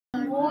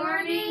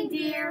morning,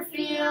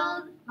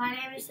 Deerfield. My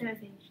name is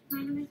Timothy. My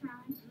name is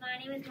Marlon. My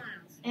name is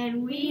Miles.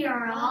 And we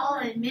are all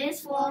in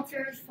Miss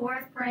Walter's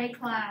 4th grade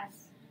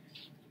class.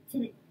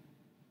 Good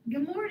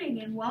morning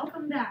and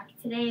welcome back.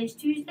 Today is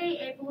Tuesday,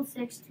 April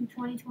 6,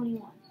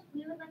 2021.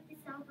 We would like to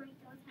celebrate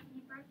those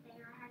having a birthday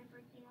or had a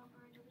birthday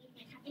over the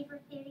weekend. Happy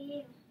birthday to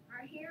you.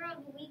 Our hero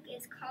of the week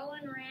is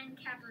Colin Rand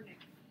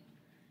Kaepernick.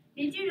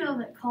 Did you know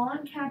that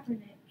Colin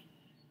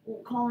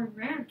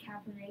Rand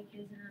Kaepernick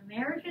is an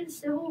American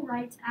civil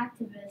rights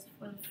activist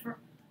for the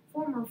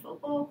former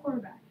football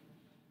quarterback?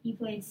 He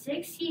played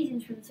 6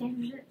 seasons for the San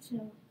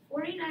Francisco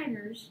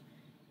 49ers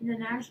in the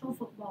National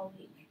Football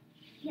League.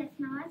 Yes,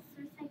 now let's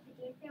recite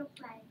the Deerfield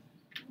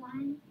pledge.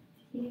 1,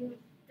 2,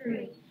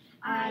 3.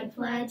 I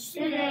pledge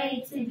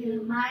today to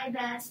do my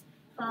best,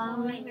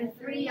 following the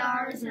 3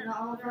 R's and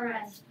all the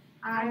rest.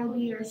 I will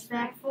be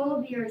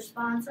respectful, be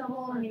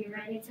responsible, and be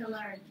ready to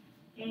learn.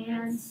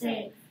 And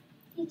safe.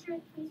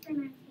 Teachers, please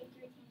remember to take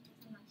your attention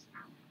so much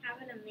now.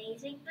 Have an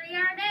amazing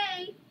 3-hour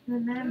day.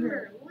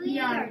 Remember, we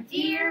are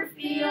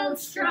Deerfield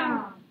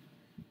strong.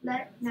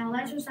 Now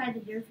let's recite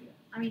the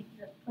Pledge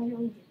of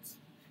Allegiance.